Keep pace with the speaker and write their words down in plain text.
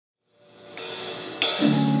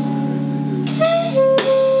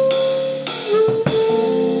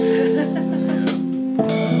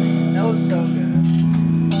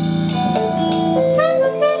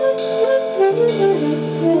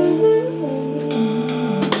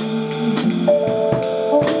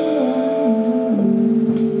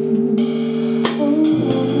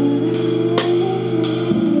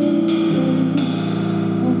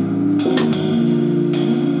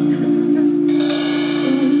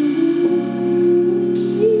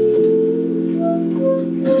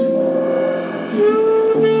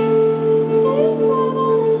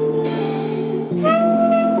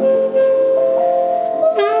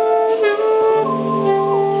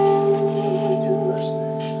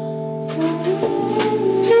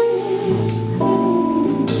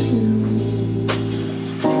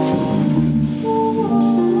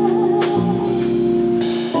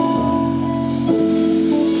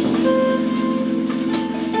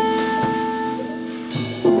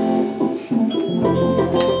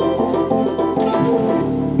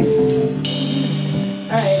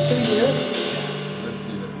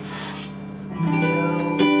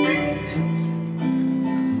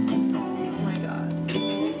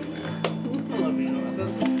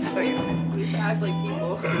act like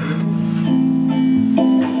people.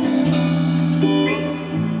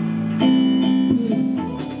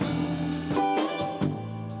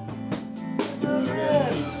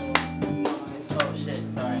 Oh shit,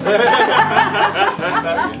 sorry.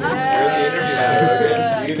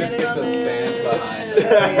 You can just get to stand behind.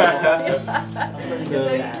 So you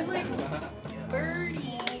can like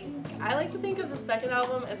Birdie. I like to think of the second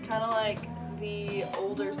album as kind of like the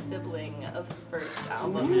older sibling of the first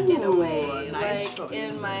album in a way. Nice like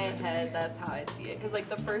choice. in my head, that's how I see it. Because like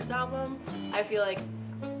the first album, I feel like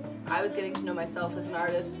I was getting to know myself as an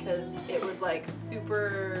artist because it was like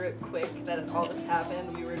super quick that all this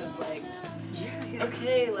happened. We were just like,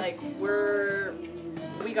 okay, like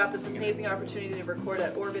we got this amazing opportunity to record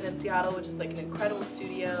at Orbit in Seattle, which is like an incredible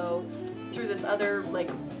studio, through this other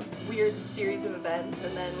like weird series of events,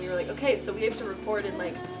 and then we were like, okay, so we have to record in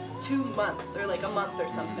like 2 months or like a month or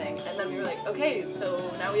something, and then we were like, okay, so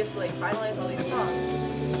now we have to like finalize all these songs.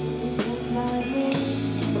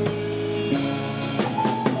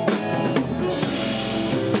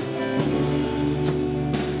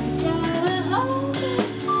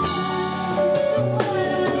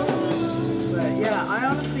 I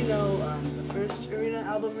honestly know the first Erina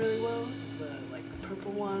album really well. It's the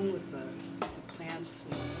purple one with the plants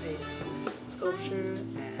and the face sculpture.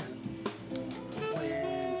 And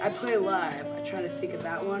when I play live, I try to think of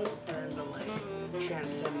that one and then the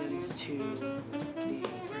transcendence to the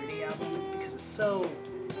Birdie album because it's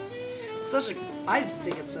I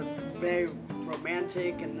think it's a very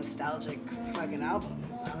romantic and nostalgic fucking album.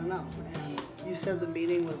 I don't know. And you said the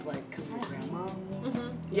meaning was like because of your grandma. Mm-hmm.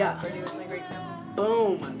 Yeah. Birdie was my great grandma.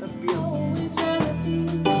 Boom! That's beautiful.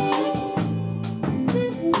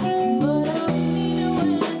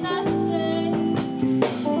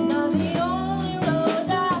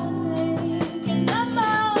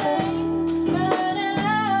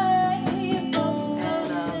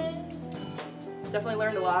 Definitely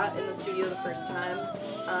learned a lot in the studio the first time,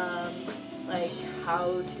 like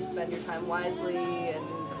how to spend your time wisely and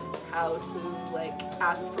how to like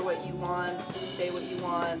ask for what you want and say what you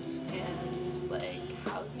want and like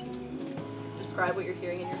how to describe what you're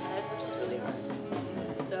hearing in your head, which is really hard.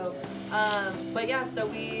 So, but yeah, so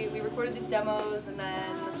we recorded these demos and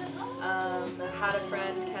then had a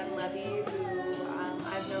friend, Ken Levy, who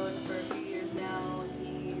I've known for a few years now.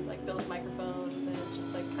 He like builds microphones and is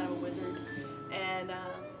just like kind of a wizard. And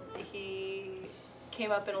he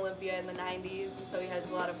came up in Olympia in the 90s, and so he has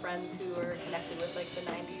a lot of friends who are connected with like the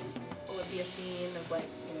 90s Olympia scene of like,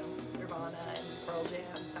 you know, Nirvana and Pearl Jam,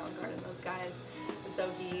 Soundgarden, those guys. And so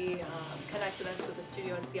he connected us with a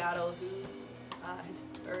studio in Seattle who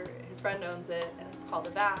his friend owns it, and it's called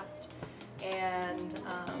The Vast. And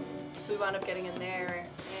so we wound up getting in there,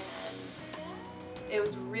 and it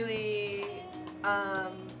was really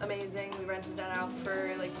amazing. We rented that out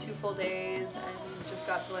for like 2 full days and just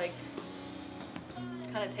got to like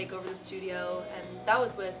kind of take over the studio, and that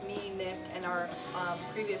was with me, Nick, and our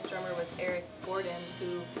previous drummer was Eric Gordon,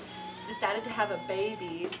 who decided to have a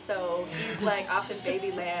baby, so he's like off in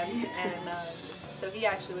baby land, and so he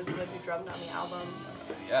actually was the one who drummed on the album.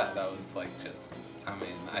 Yeah, that was like just, I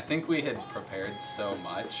mean, I think we had prepared so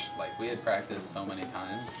much, like we had practiced so many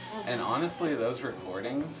times, and honestly those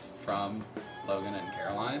recordings from Logan and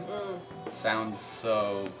Caroline sound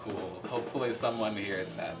so cool. Hopefully someone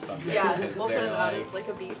hears that someday. Yeah, we'll put it like, out as like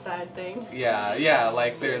a B-side thing. Yeah,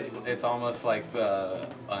 like it's almost like the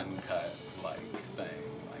uncut like thing.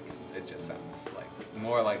 Like it just sounds like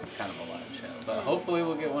more like kind of a live show. But hopefully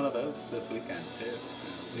we'll get one of those this weekend too.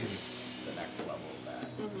 It'll be the next level of that.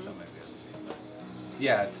 So maybe it'll be.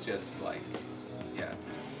 Yeah, it's just like step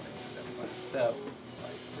by step,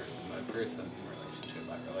 like person by person, relationship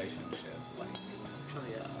by relationship, like.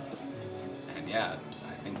 And yeah,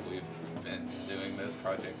 I think we've been doing this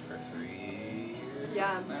project for 3 years.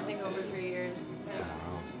 Yeah, now, I think over 3 years. Yeah.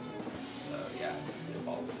 So yeah, it's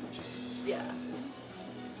evolved and changed. Yeah.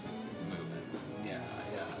 It's moving. Yeah.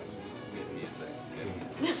 Good music.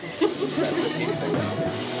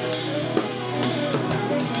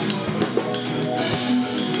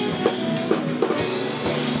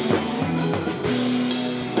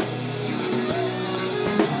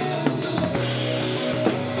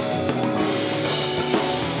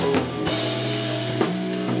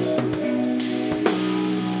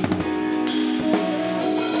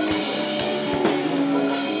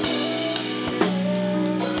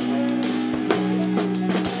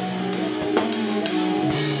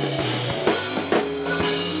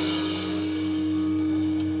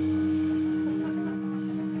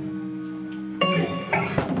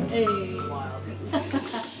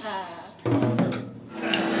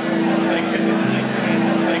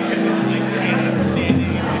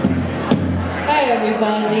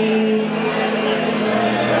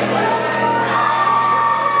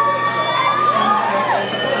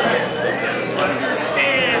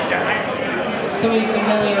 So many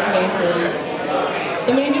familiar faces.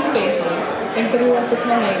 So many new faces. Thanks everyone for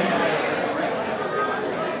coming.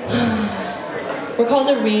 We're called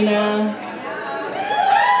Erina.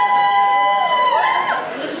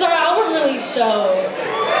 This is our album release show.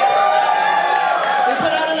 We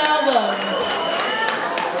put out an album.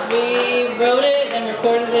 We wrote it and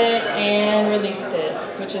recorded it and released it,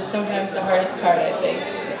 which is sometimes the hardest part, I think.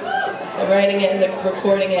 The writing it and the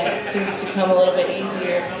recording it seems to come a little bit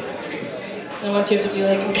easier. And once you have to be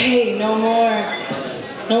like, okay, no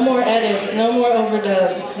more edits, no more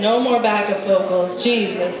overdubs, no more backup vocals,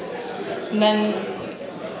 Jesus. And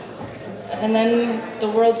then the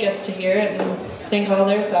world gets to hear it and think all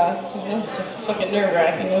their thoughts. And it's fucking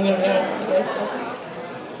nerve-wracking, I'm gonna be honest with you guys.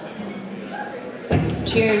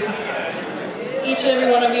 So. Cheers. Each and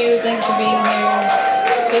every one of you, thanks for being here.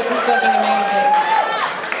 This is fucking amazing.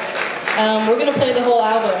 We're gonna play the whole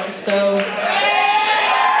album, so.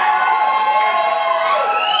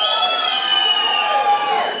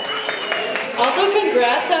 Also,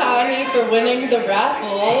 congrats to Ani for winning the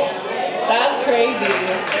raffle. That's crazy.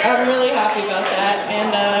 I'm really happy about that.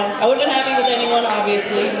 And I would have been happy with anyone,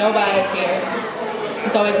 obviously. No bias here.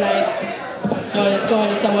 It's always nice knowing it's going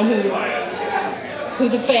to someone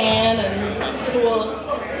who's a fan and who will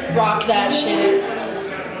rock that shit.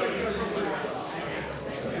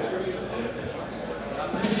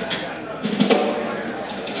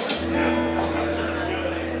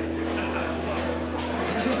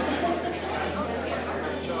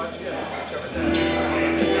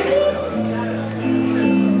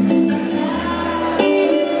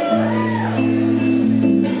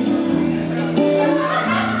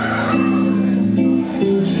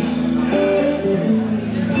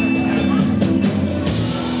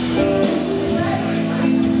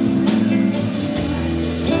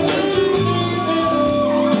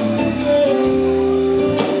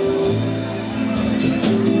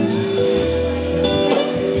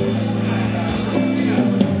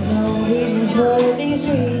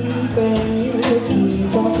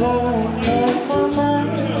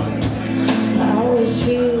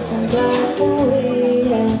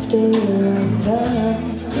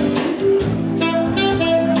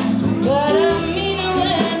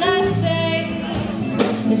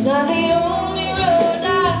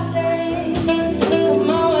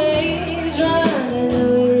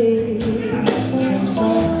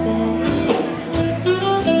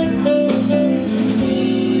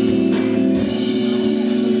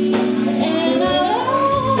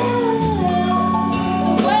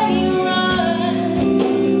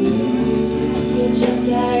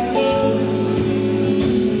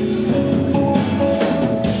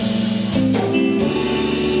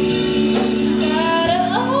 Gotta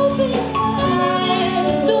open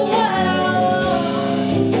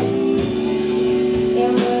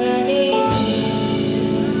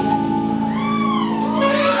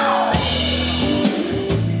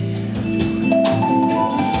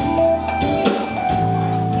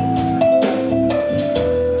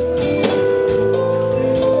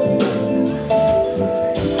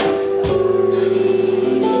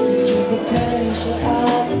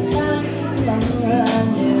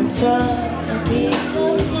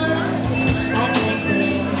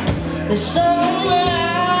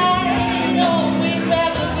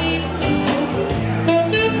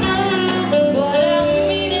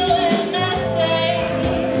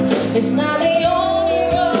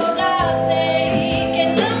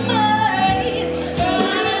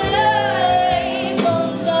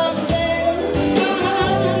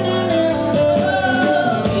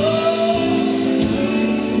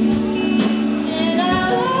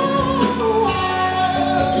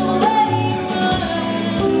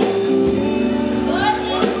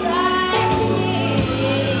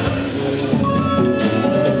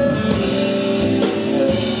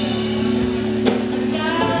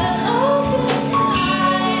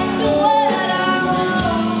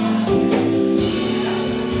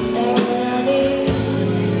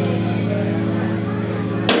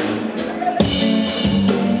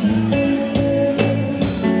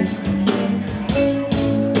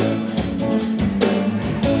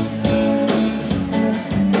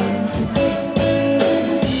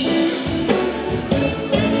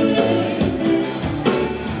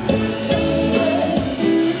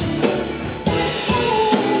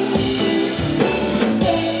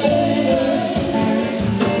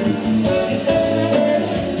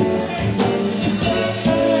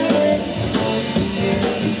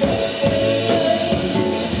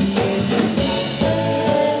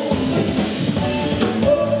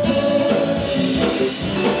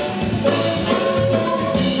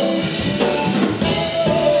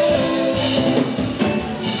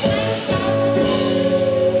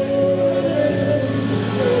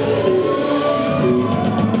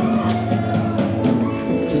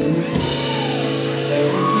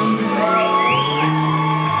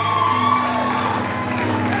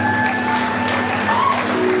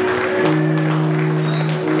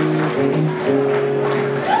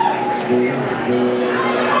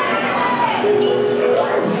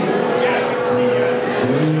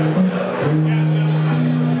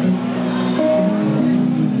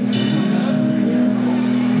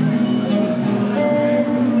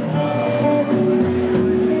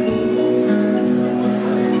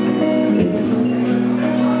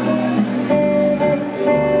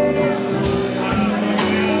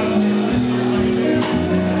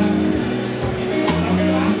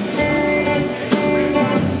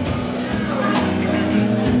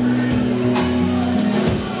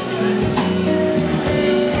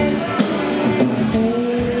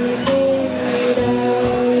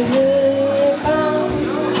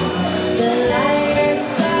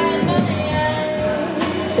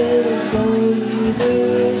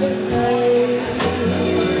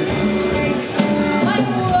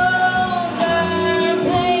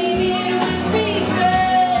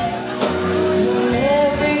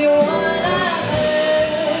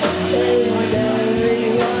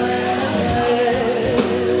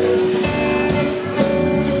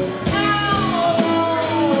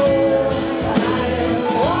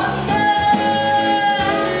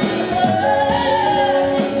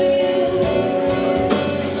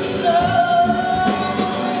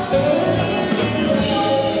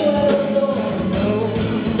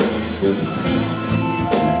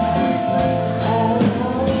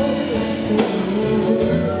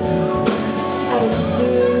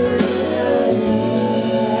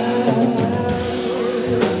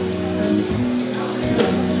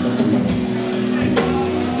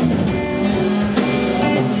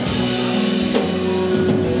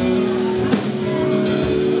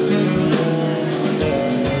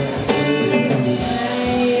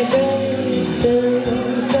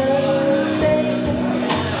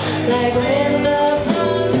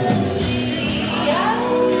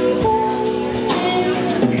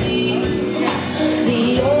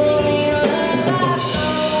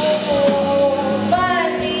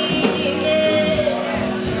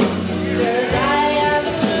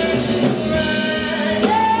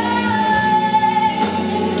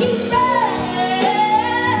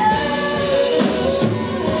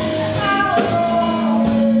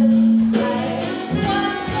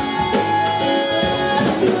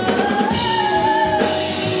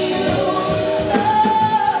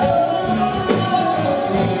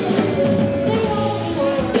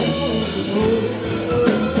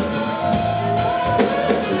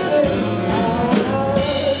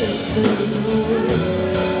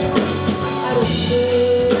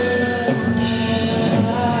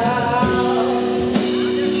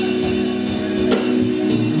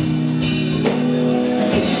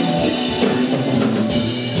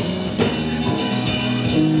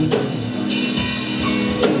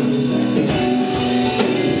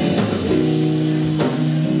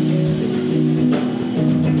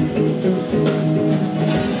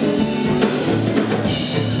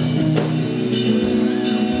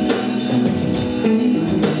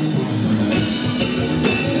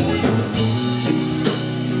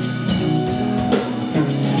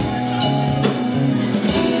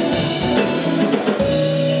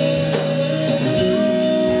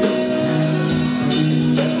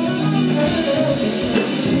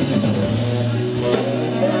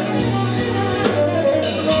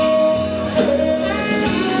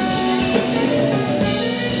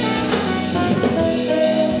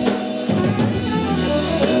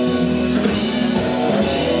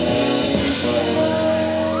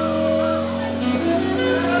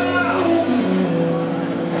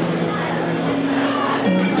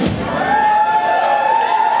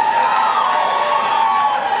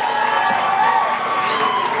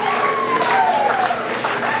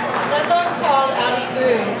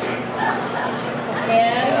true.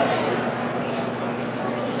 And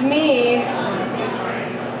to me,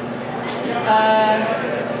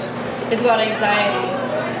 it's about anxiety.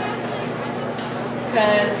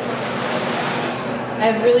 Because I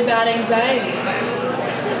have really bad anxiety.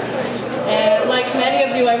 And like many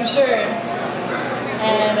of you, I'm sure.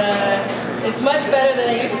 And it's much better than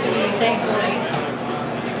it used to be, thankfully.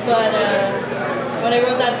 But when I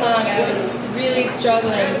wrote that song, I was really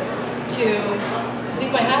struggling to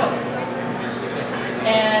leave my house.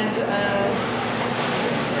 And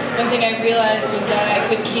one thing I realized was that I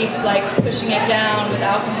could keep like pushing it down with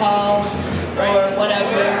alcohol or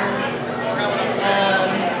whatever.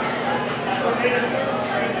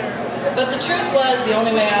 But the truth was, the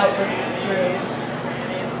only way out was through.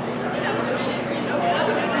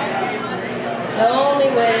 The only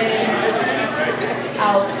way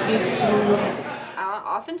out is through.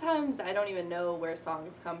 Oftentimes, I don't even know where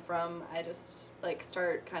songs come from. I just like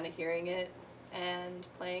start kind of hearing it and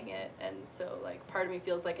playing it, and so like part of me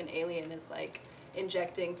feels like an alien is like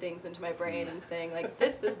injecting things into my brain and saying like,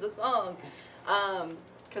 this is the song.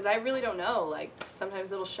 Because I really don't know, like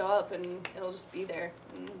sometimes it'll show up and it'll just be there,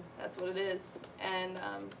 and that's what it is. And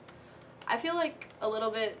I feel like a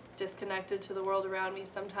little bit disconnected to the world around me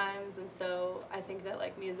sometimes, and so I think that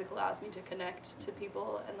like music allows me to connect to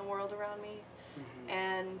people and the world around me.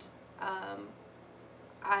 And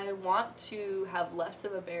I want to have less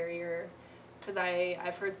of a barrier, because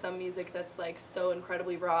I've heard some music that's like so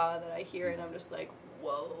incredibly raw that I hear and I'm just like,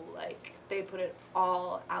 whoa, like they put it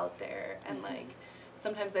all out there, and like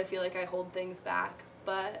sometimes I feel like I hold things back,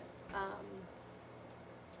 but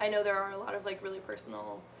I know there are a lot of like really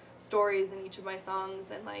personal stories in each of my songs,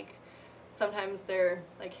 and like sometimes they're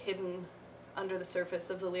like hidden under the surface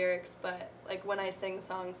of the lyrics, but like when I sing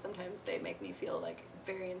songs, sometimes they make me feel like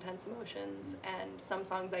very intense emotions, and some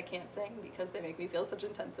songs I can't sing because they make me feel such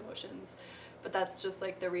intense emotions. But that's just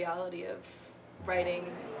like the reality of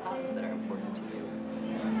writing songs that are important to you.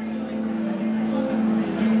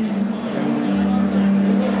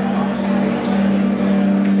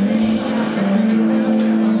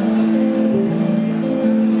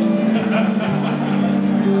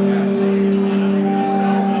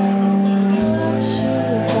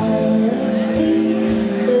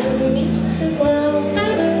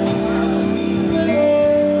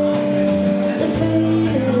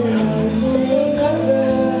 Stay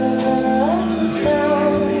covered.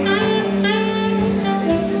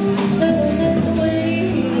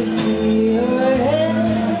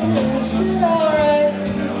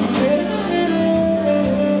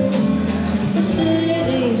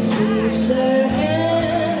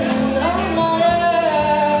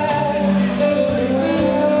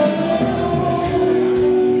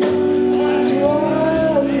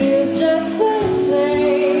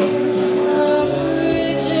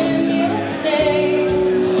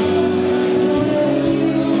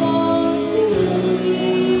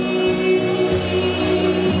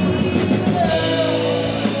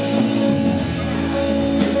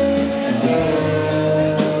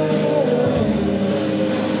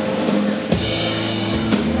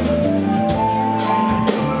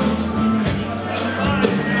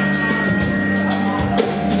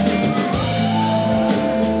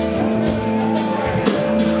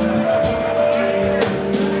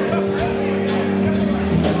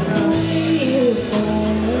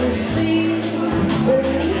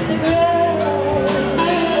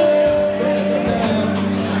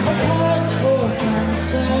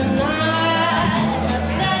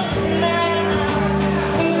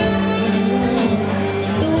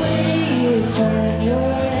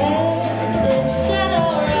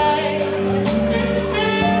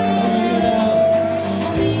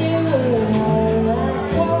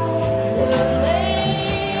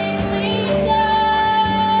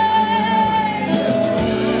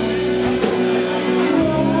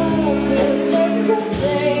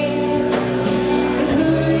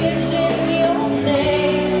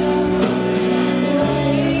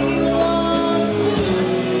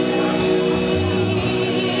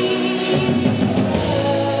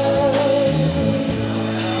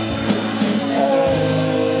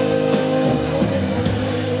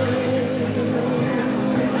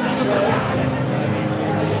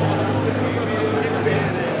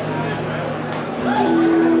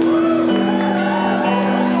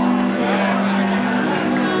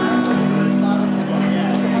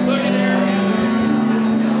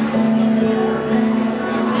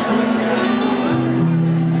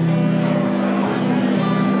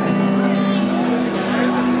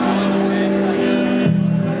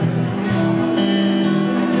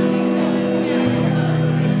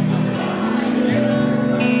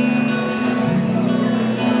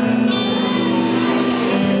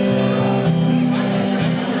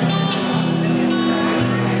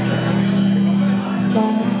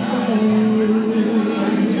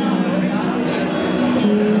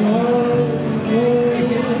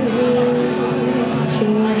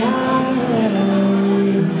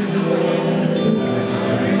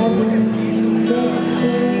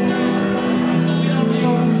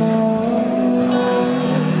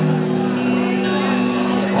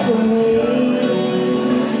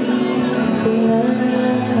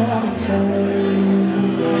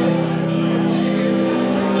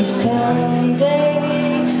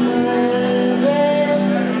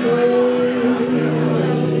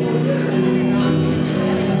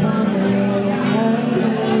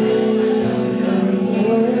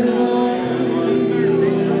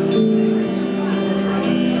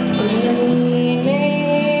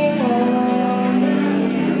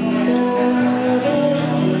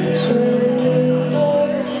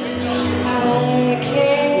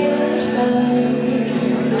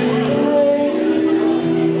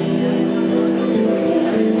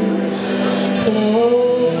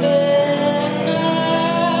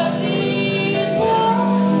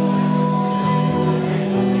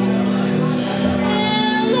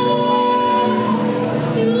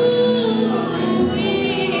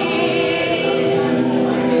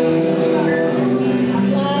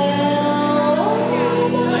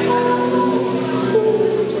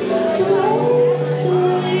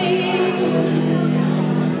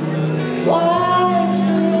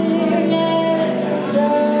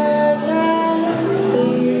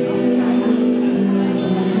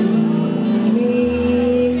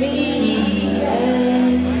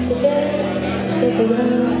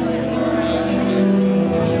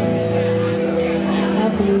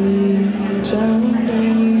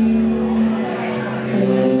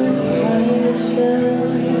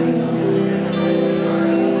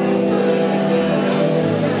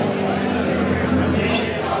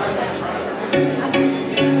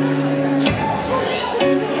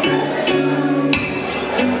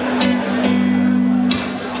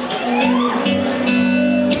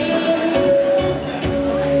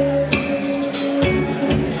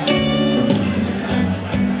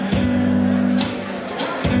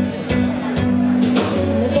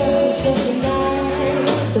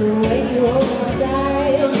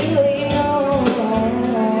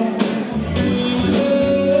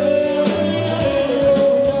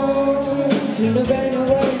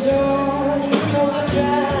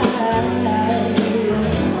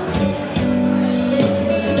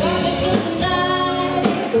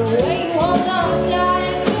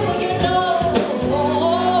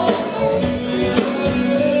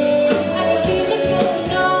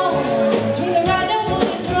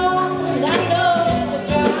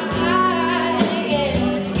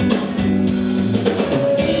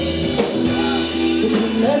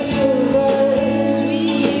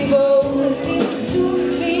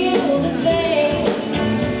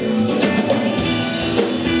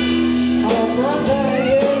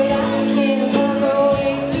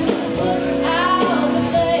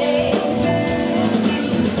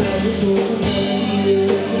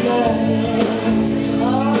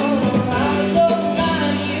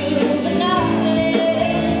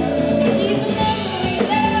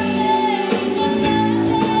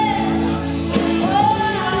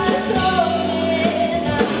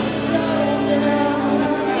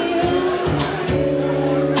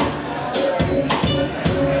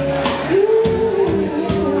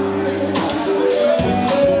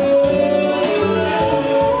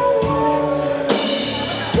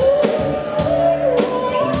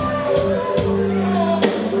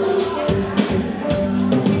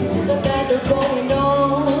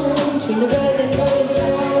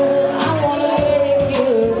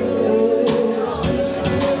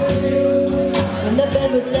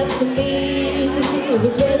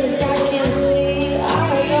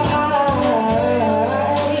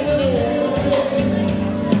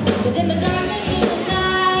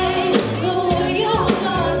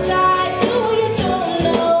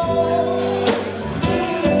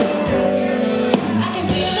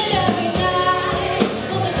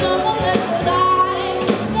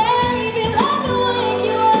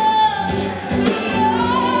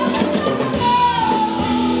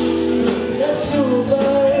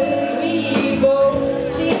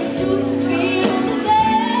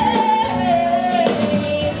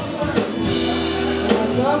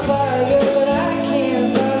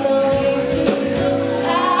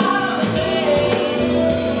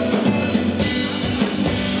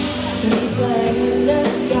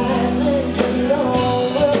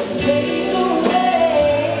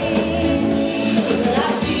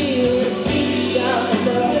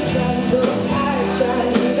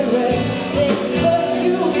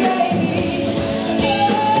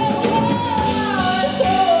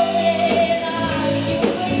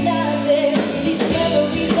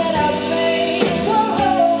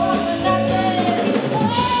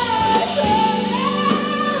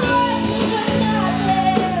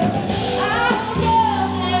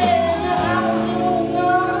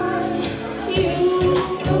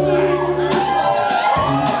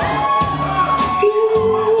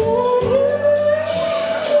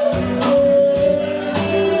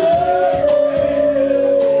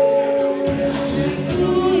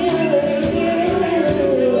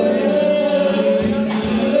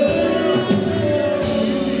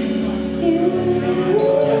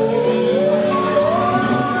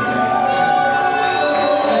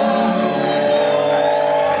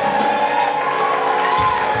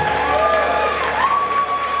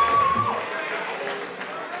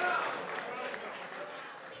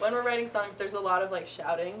 when we're writing songs, there's a lot of like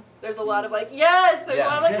shouting. There's a lot of like, yes! There's a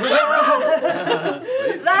lot of like,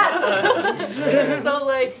 Sweet. that! So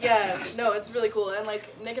like, yeah, no, it's really cool. And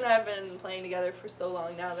like, Nick and I have been playing together for so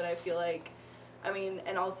long now that I feel like, I mean,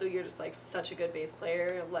 and also you're just like such a good bass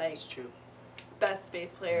player. Like, It's true. best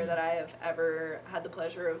bass player that I have ever had the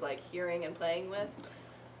pleasure of like hearing and playing with.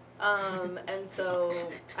 And so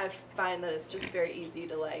I find that it's just very easy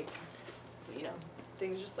to like, you know,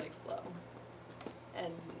 things just like flow.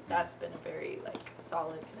 And that's been a very like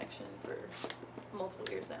solid connection for multiple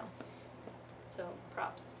years now. So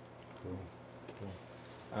props. Cool.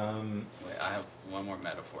 Wait, I have one more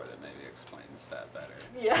metaphor that maybe explains that better.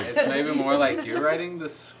 Yeah. It's maybe more like you're writing the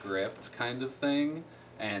script kind of thing,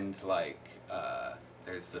 and like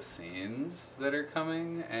there's the scenes that are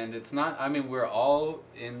coming, and it's not, I mean, we're all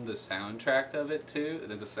in the soundtrack of it too,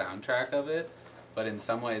 the soundtrack of it, but in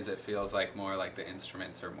some ways it feels like more like the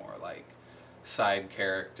instruments are more like side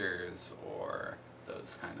characters or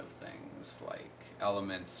those kind of things, like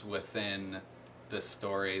elements within the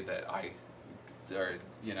story that or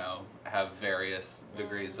you know, have various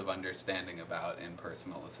degrees of understanding about in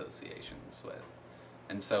personal associations with.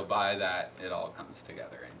 And so by that, it all comes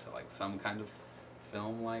together into like some kind of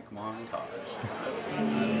film-like montage.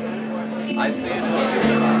 I see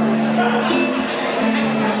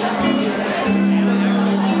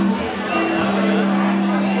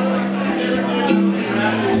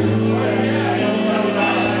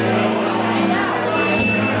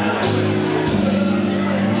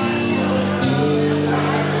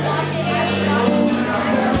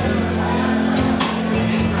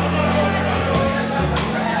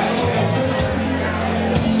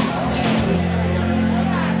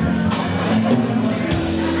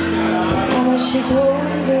She told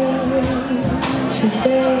me, she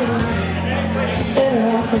said, better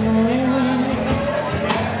off alone.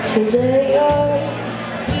 So there you are,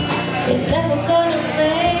 you're never gonna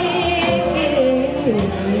make it.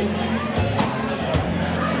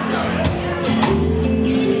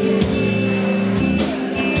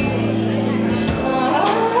 So I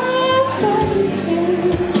ask you,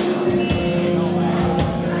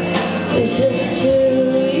 it's just to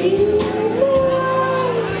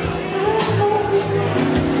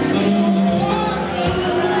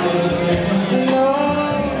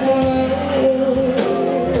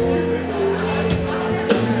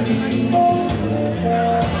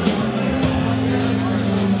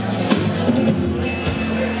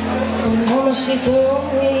she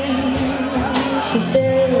told me, she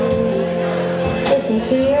said, listen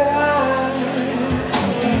to your heart.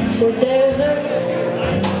 Said there's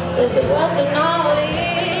a wealth of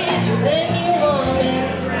knowledge within you, woman.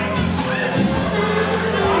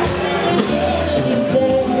 She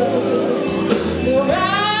says the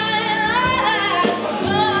right life will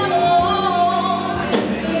come along.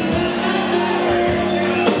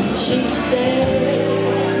 She said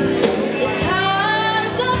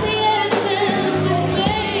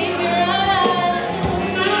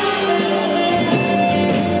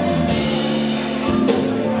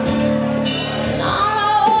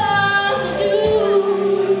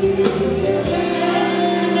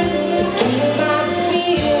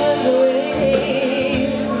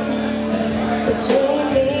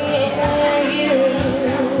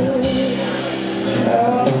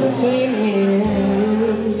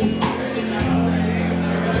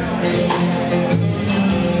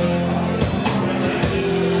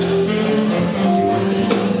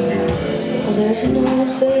there's no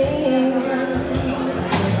saying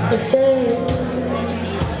that says,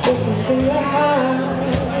 listen to your heart.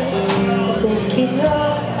 It says, keep your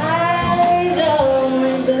eyes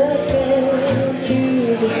always looking to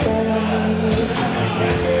the stars.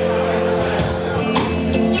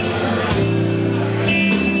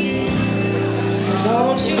 So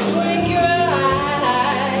don't you blink your eyes.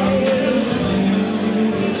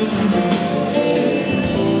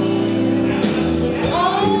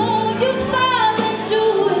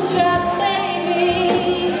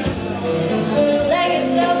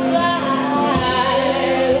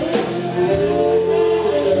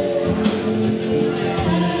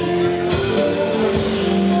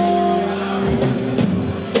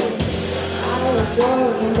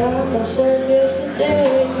 Walking by myself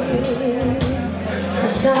yesterday, I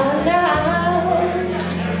saw out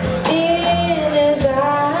in his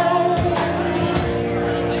eyes.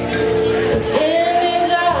 It's in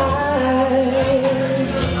his eyes.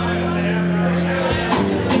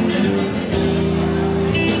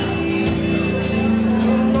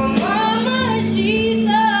 My mama, she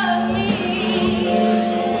told me,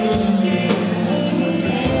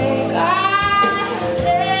 and God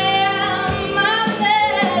damn my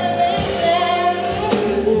bed makes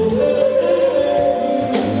them.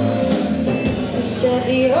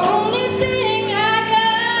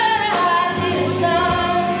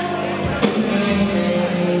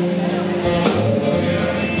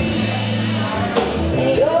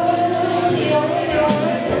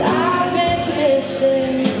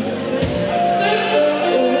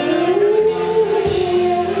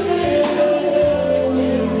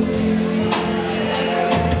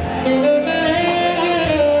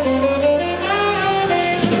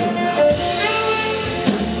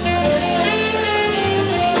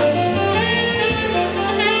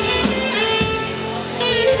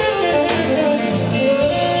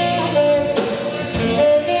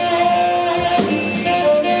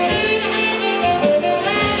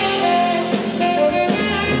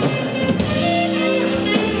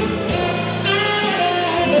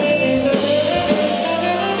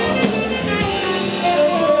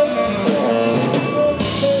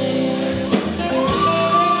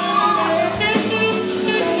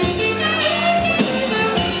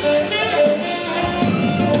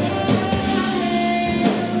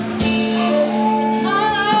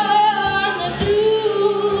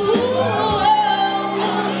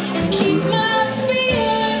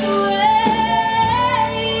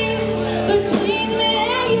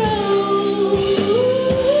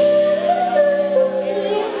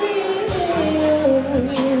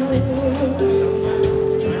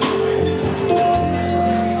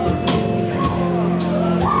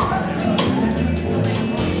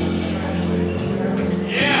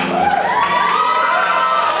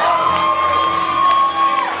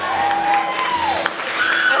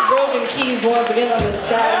 the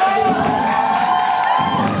saxophone.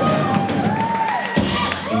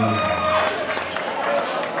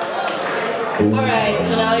 Alright,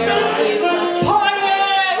 so now you're all asleep. Let's party!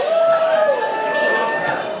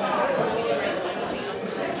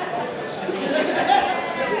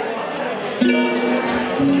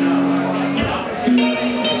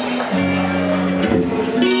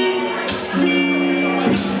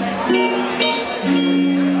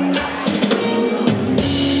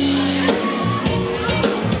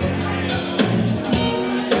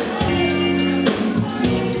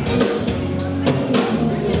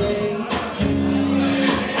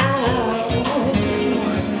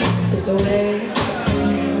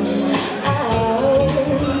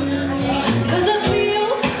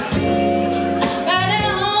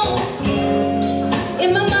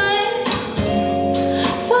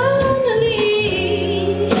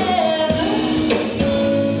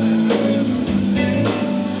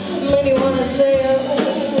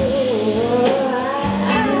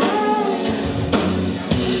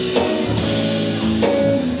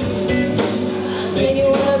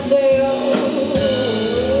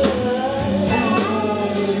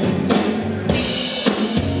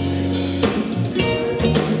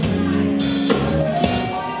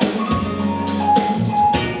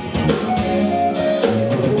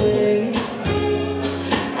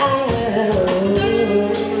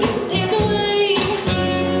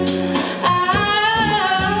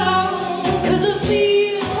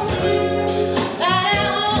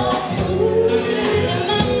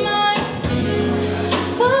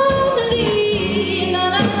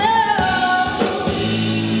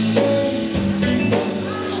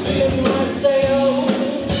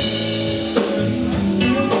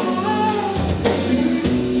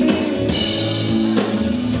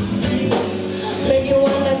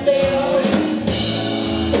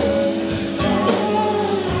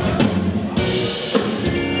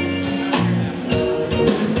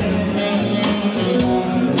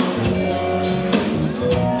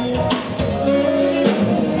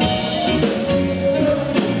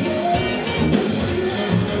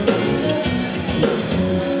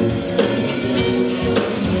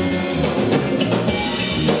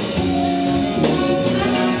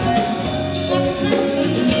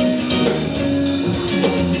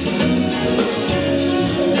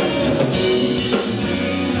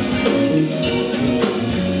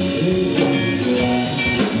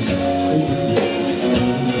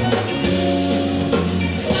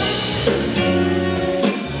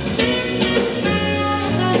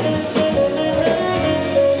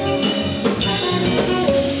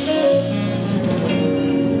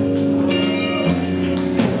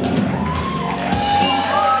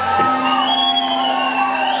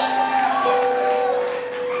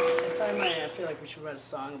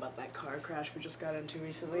 We just got into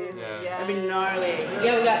recently. Yeah. I mean, gnarly.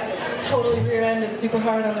 Yeah, we got totally rear-ended super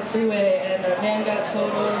hard on the freeway, and our van got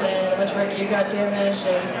totaled, and a bunch of our gear got damaged,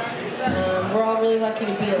 and we're all really lucky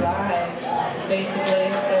to be alive,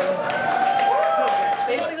 basically. So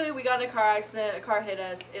basically, we got in a car accident. A car hit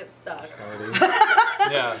us. It sucked.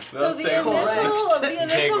 Yeah. So the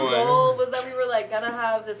initial goal was that we were like gonna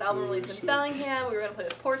have this album released in Bellingham. We were gonna play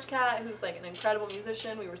with Porch Cat, who's like an incredible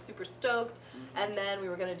musician. We were super stoked. And then we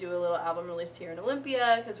were going to do a little album released here in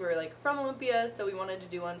Olympia because we were like from Olympia, so we wanted to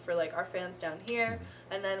do one for like our fans down here.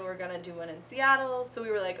 And then we were going to do one in Seattle. So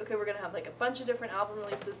we were like, okay, we're going to have like a bunch of different album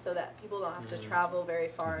releases so that people don't have to travel very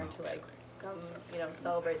far to like come, you know,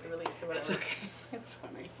 celebrate the release or whatever. It's okay. It's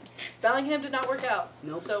funny. Bellingham did not work out.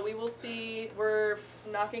 Nope. So we will see. We're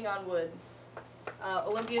knocking on wood.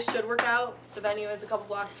 Olympia should work out. The venue is a couple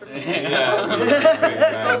blocks from here.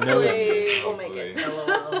 Hopefully we'll make it.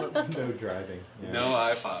 No driving. Yeah. No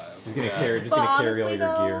I-5. Just gonna carry all your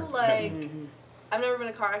gear. Like, I've never been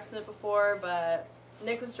in a car accident before, but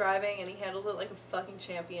Nick was driving and he handled it like a fucking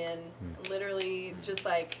champion. Literally just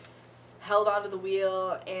like held onto the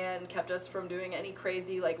wheel and kept us from doing any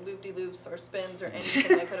crazy like loop-de-loops or spins or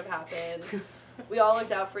anything that could have happened. We all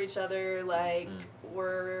looked out for each other, like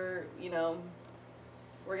we're, you know,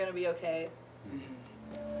 we're gonna be okay.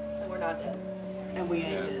 And we're not dead. And we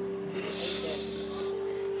ain't dead.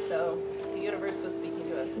 So the universe was speaking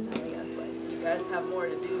to us and telling us like, you guys have more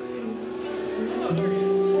to do.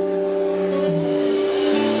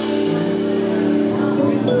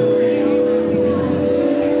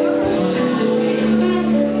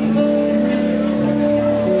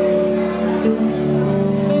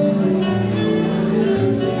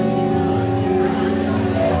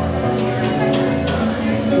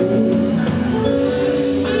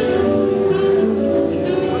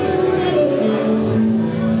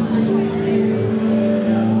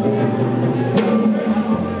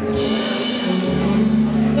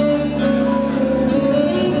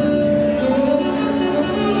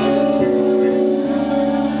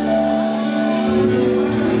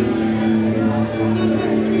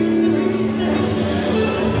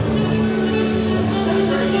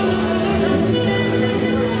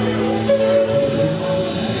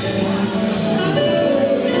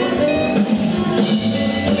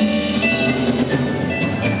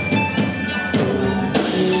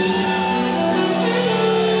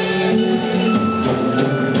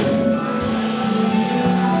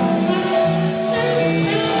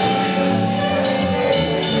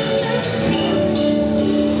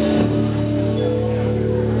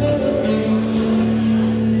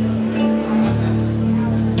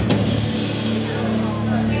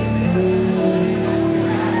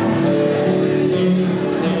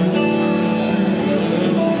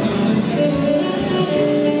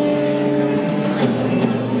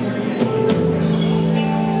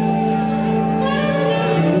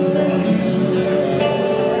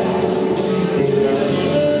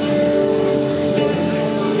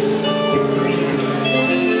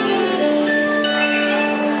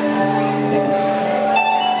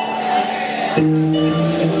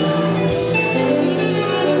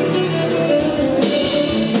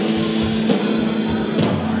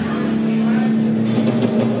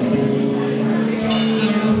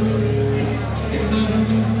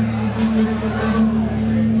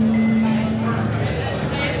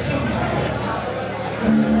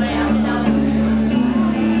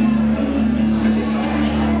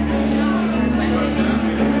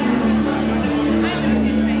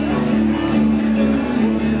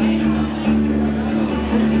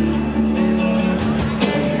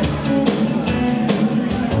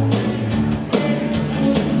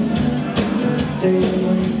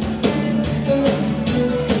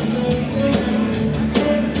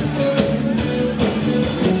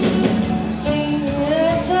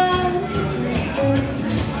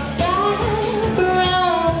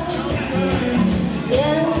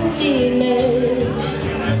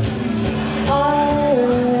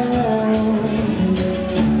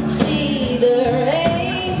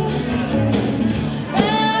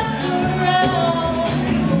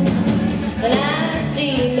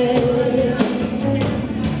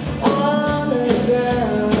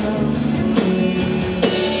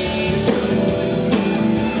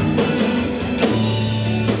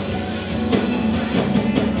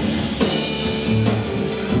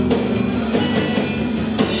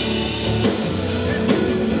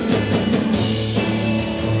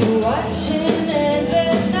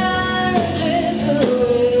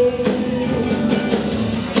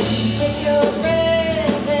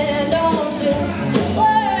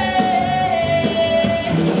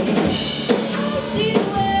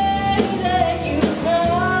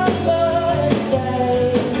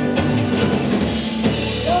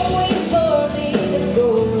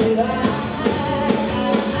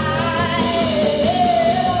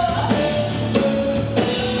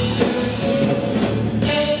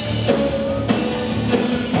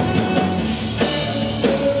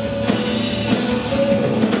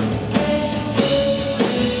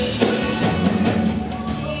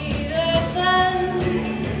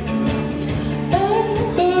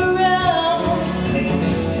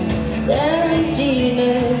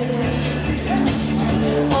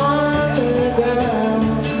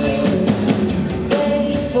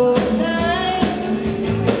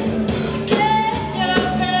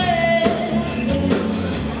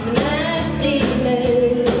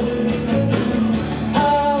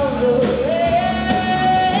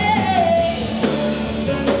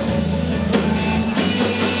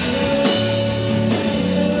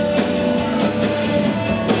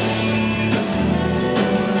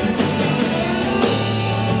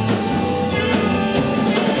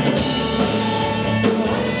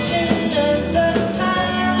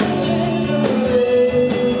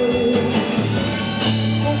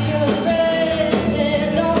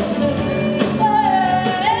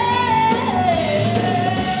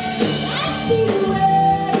 see the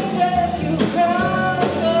way that you cry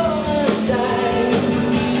all the time.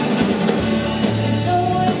 Don't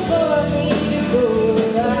wait for me to go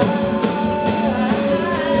right.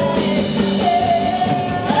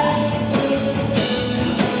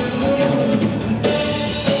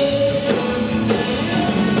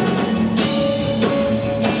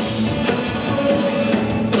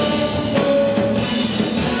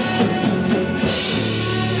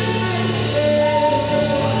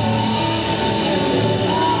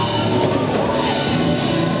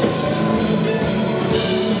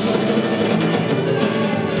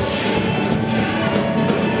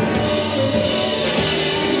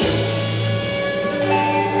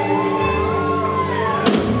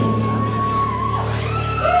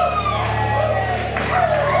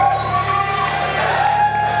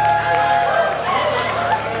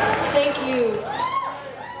 Thank you.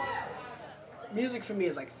 Music for me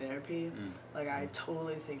is like therapy. Like I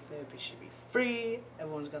totally think therapy should be free.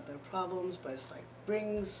 Everyone's got their problems, but it's like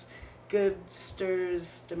brings good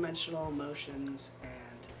stirs, dimensional emotions, and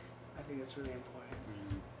I think it's really important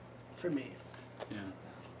for me. Yeah,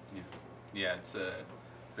 yeah, yeah. It's a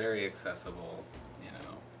very accessible, you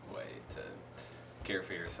know, way to care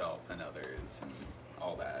for yourself and others and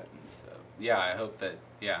all that. And so, yeah, I hope that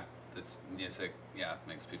this music,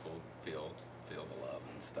 makes people feel the love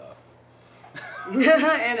and stuff.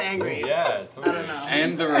 And angry. Yeah, totally. I don't know.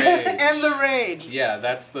 And the rage. And the rage. Yeah,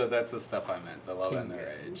 that's the stuff I meant. The love and the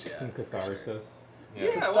rage. Yeah. Some catharsis. Yeah. Yeah,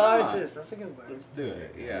 why not? Catharsis, that's a good word. Let's do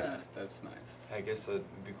it. Yeah, that's nice. I guess it'd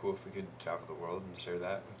be cool if we could travel the world and share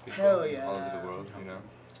that with people Hell all yeah. over the world, you know?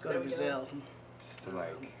 Go to Brazil. Just to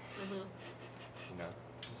like, you know,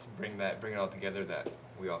 just bring it all together that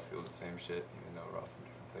we all feel the same shit, even though we're all from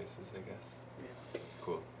different places, I guess. Yeah.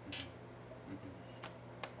 Cool.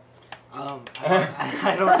 I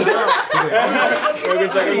don't know.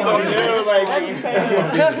 Rogan's like, I'm so new, like, That's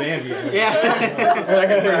fair. Yeah. It's just a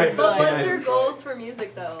second right. But what's your goals for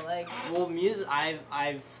music though? Like, Well, music.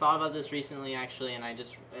 I've thought about this recently actually, and I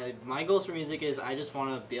just my goals for music is I just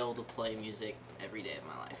want to be able to play music every day of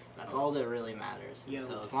my life. That's all that really matters. And Yo.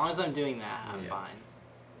 so as long as I'm doing that, I'm Yes.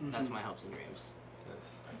 fine. That's my hopes and dreams.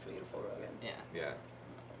 Yes. that's beautiful, Rogan. Yeah. Yeah.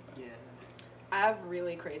 Yeah. I have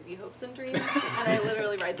really crazy hopes and dreams, and I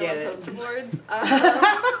literally write them Get on it. poster boards.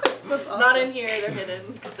 That's awesome. Not in here; they're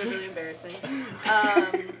hidden because they're really embarrassing.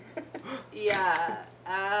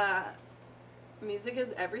 Music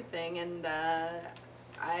is everything, and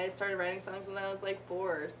I started writing songs when I was like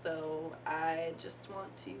 4. So I just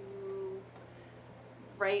want to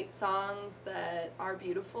write songs that are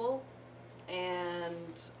beautiful,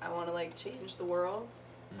 and I want to like change the world.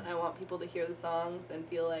 And I want people to hear the songs and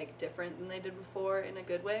feel like different than they did before in a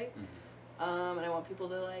good way. And I want people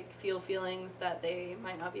to like feel feelings that they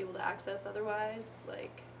might not be able to access otherwise.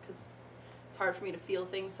 Like, cause it's hard for me to feel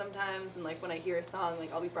things sometimes. And like when I hear a song,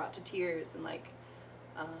 like I'll be brought to tears, and like,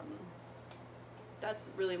 that's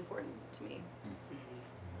really important to me.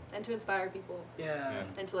 And to inspire people, Yeah.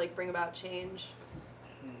 and to like bring about change,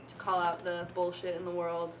 to call out the bullshit in the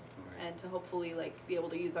world, and to hopefully like be able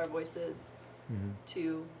to use our voices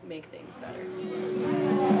to make things better.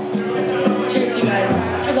 Cheers to you guys.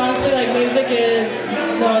 Because honestly, like, music is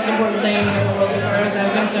the most important thing in the world as far as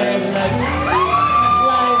I'm concerned. Like, it's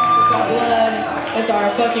life, it's our blood, it's our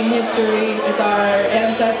fucking history, it's our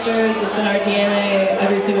ancestors, it's in our DNA,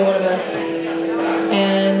 every single one of us.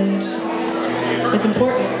 And it's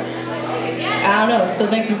important. I don't know, so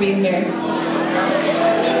thanks for being here.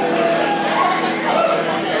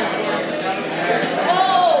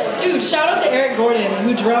 Dude, shout out to Eric Gordon,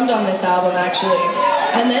 who drummed on this album, actually,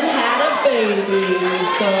 and then had a baby,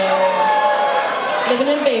 so living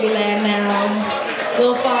in babyland now.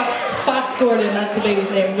 Little Fox Gordon, that's the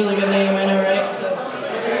baby's name. Really good name, I know, right? So.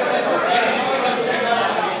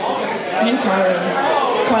 And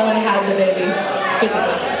Carlin had the baby,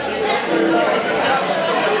 physically.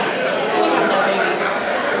 She had that baby.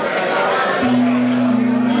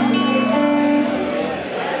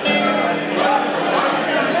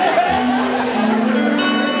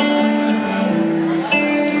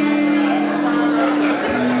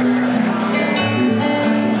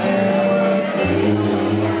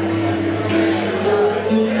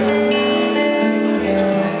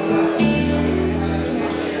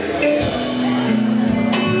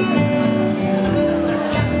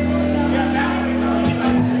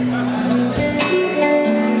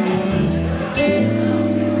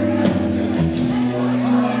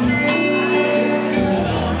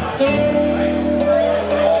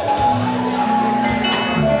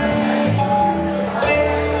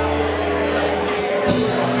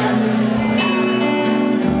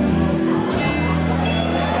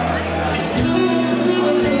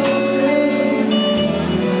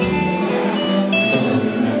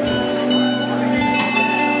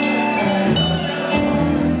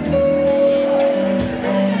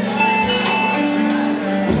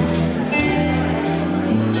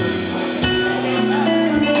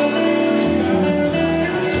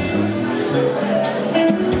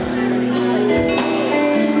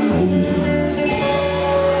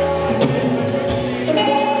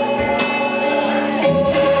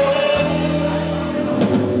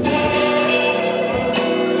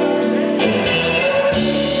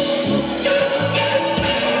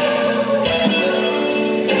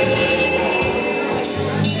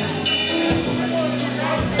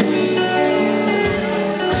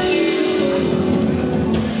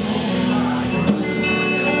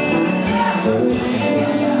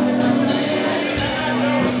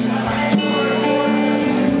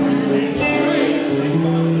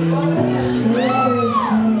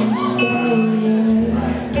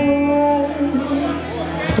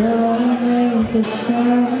 the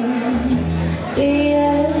sun, the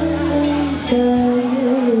answer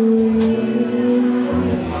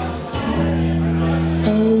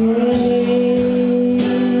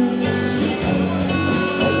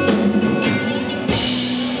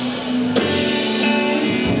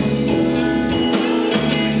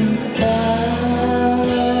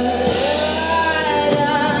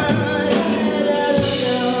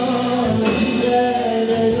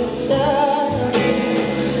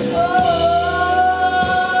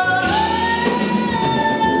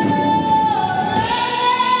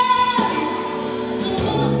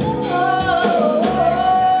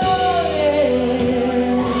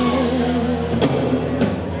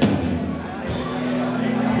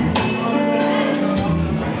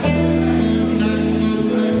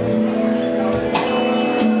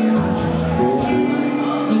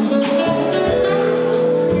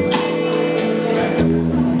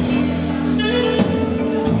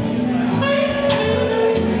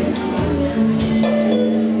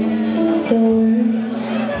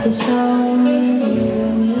the song in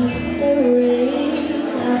the rain.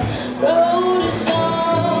 I wrote a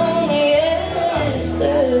song yesterday.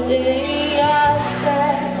 I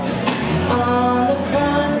sat on the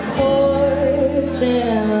front porch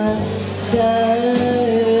and I sang.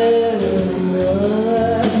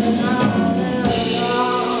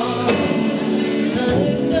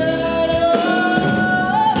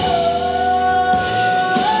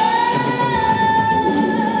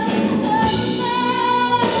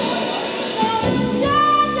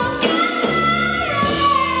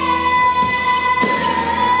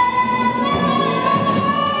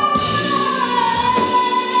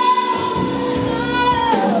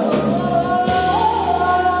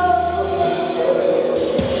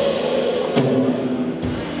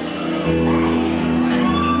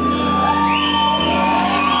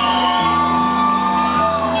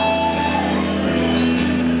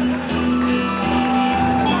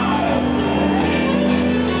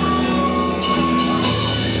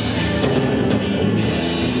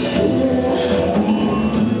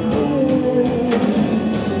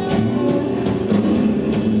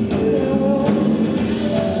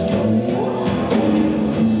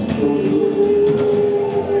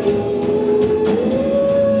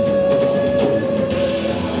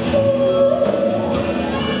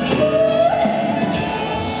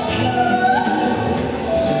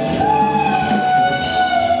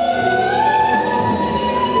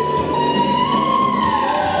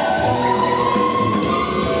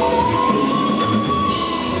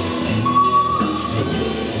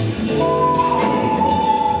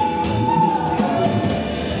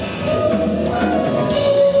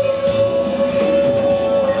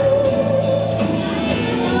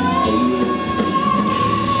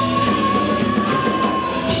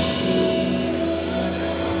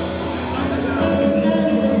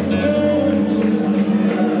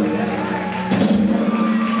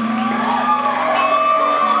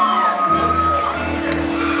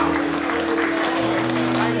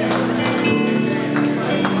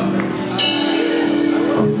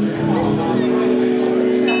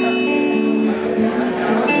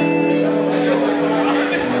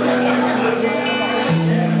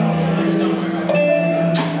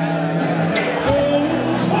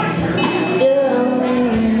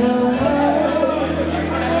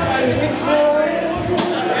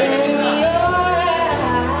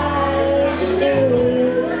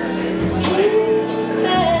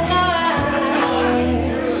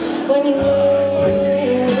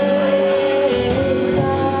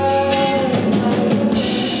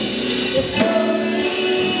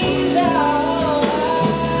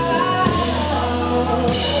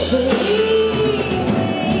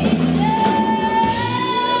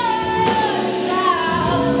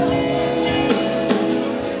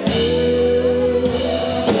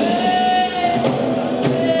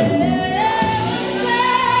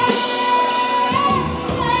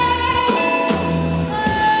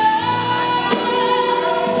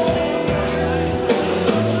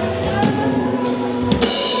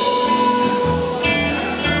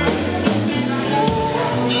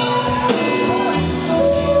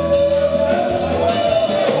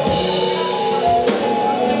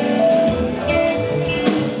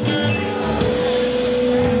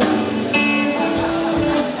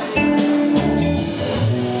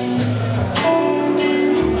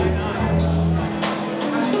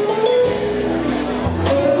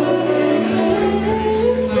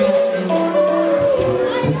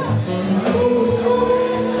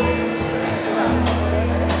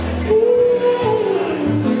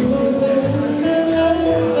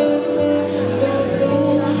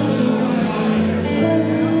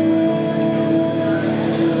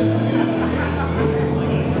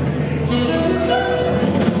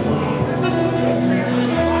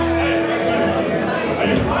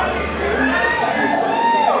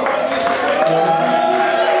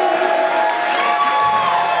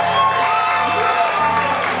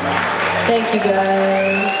 Thank you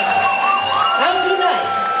guys.